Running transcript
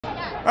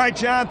All right,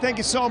 John, thank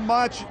you so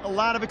much. A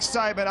lot of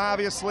excitement,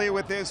 obviously,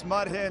 with this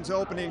Mud Hens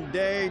opening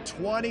day.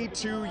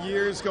 22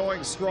 years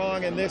going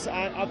strong, and this,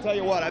 I'll tell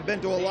you what, I've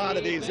been to a lot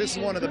of these. This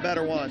is one of the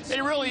better ones.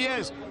 It really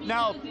is.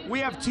 Now, we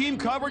have team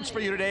coverage for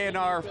you today in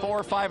our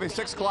 4, 5, and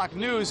 6 o'clock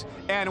news,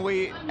 and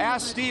we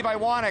asked Steve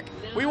Iwanek,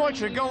 we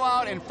want you to go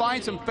out and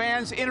find some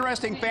fans,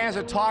 interesting fans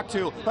to talk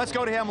to. Let's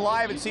go to him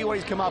live and see what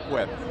he's come up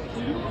with.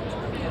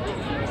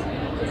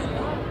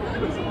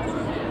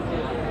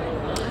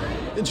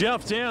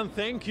 Jeff, Dan,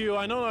 thank you.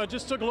 I know I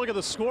just took a look at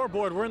the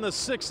scoreboard. We're in the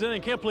 6th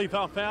inning. Can't believe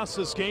how fast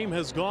this game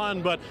has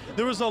gone, but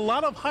there was a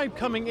lot of hype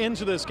coming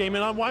into this game,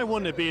 and why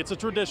wouldn't it be? It's a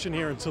tradition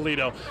here in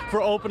Toledo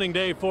for opening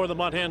day for the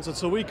Mud Hens, and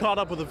so we caught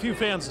up with a few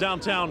fans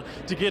downtown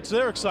to get to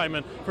their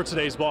excitement for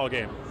today's ball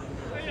game.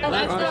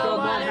 Let's go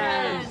Mud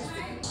Hens!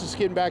 Just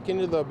getting back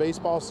into the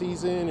baseball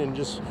season and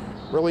just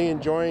really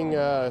enjoying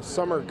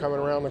summer coming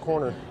around the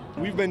corner.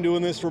 We've been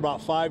doing this for about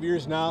 5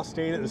 years now,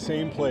 staying at the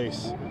same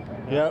place.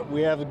 Yeah,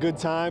 we have a good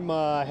time,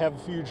 have a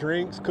few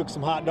drinks, cook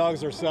some hot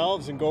dogs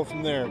ourselves, and go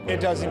from there. It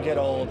doesn't get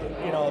old.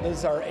 You know, this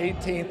is our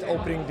 18th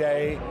opening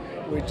day.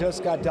 We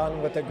just got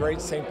done with a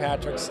great St.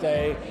 Patrick's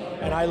Day,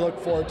 and I look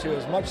forward to,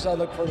 as much as I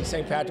look forward to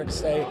St.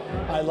 Patrick's Day,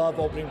 I love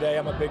opening day.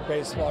 I'm a big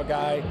baseball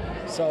guy,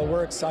 so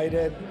we're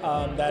excited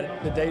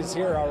that the day's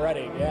here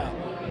already, yeah.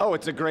 Oh,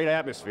 it's a great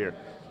atmosphere.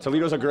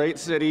 Toledo's a great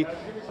city,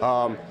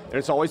 and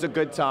it's always a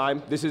good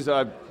time. This is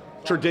a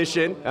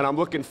tradition, and I'm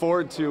looking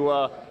forward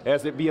to,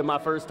 as it being my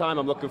first time,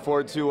 I'm looking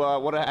forward to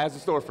what it has in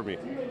store for me.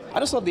 I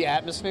just love the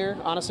atmosphere,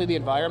 honestly, the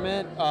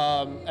environment.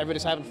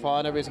 Everybody's having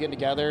fun, everybody's getting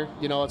together.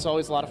 You know, it's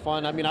always a lot of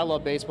fun. I mean, I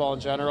love baseball in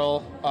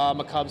general.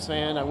 I'm a Cubs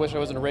fan. I wish I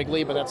was in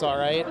Wrigley, but that's all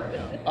right.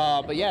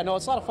 But yeah, no,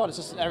 it's a lot of fun.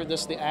 It's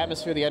just the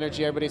atmosphere, the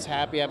energy, everybody's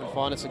happy, having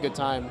fun. It's a good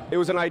time. It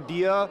was an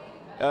idea.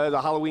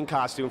 The Halloween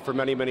costume for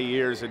many, many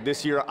years, and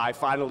this year I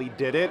finally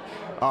did it.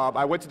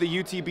 I went to the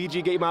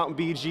UT-BG game out in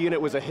BG, and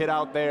it was a hit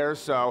out there,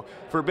 so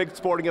for big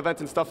sporting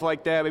events and stuff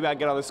like that, maybe I can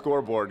get on the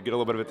scoreboard, get a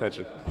little bit of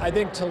attention. I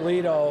think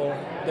Toledo,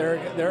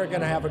 they're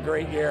going to have a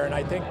great year, and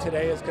I think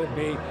today is going to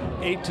be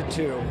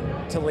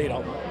 8-2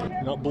 Toledo.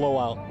 No,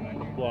 blowout.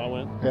 Blowout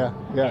win? Yeah,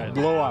 right.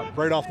 Blowout,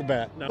 right off the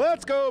bat. No.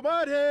 Let's go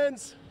Mud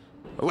Hens!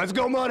 Let's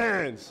go Mud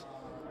Hens!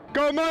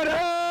 Go Mud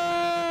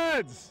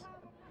Hens!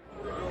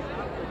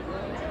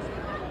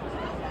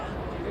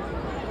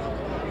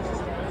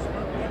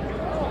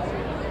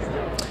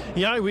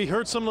 Yeah, we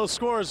heard some of those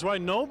scores,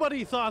 right?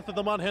 Nobody thought that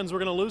the Mud Hens were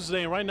going to lose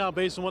today, and right now,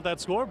 based on what that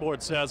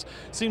scoreboard says,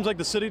 seems like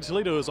the city of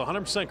Toledo is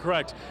 100%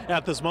 correct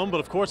at this moment, but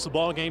of course the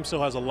ball game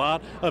still has a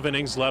lot of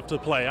innings left to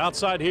play.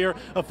 Outside here,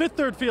 a fifth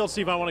third field,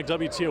 Steve Iwanek,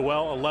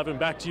 WTOL 11.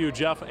 Back to you,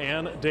 Jeff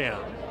and Dan.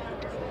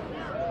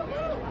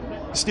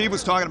 Steve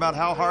was talking about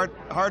how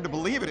hard to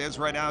believe it is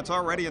right now. It's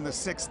already in the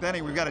 6th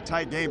inning. We've got a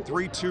tight game,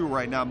 3-2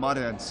 right now, Mud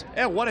Hens.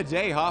 Yeah, what a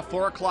day, huh?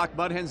 4 o'clock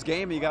Mud Hens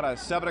game. You got a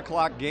 7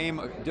 o'clock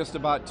game just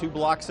about 2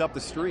 blocks up the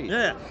street.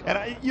 Yeah,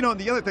 and you know,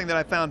 the other thing that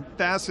I found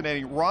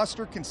fascinating,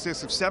 roster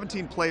consists of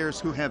 17 players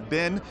who have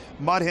been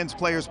Mud Hens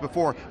players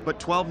before, but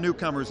 12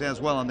 newcomers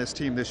as well on this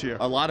team this year.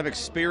 A lot of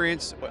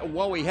experience.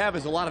 What we have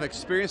is a lot of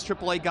experienced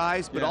AAA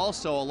guys, but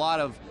also a lot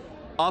of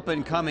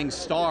up-and-coming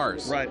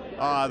stars. Right.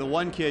 The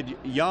one kid,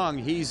 Young,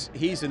 he's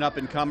an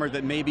up-and-comer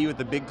that may be with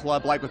the big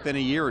club like within a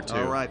year or two.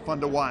 All right, fun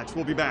to watch.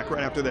 We'll be back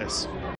right after this.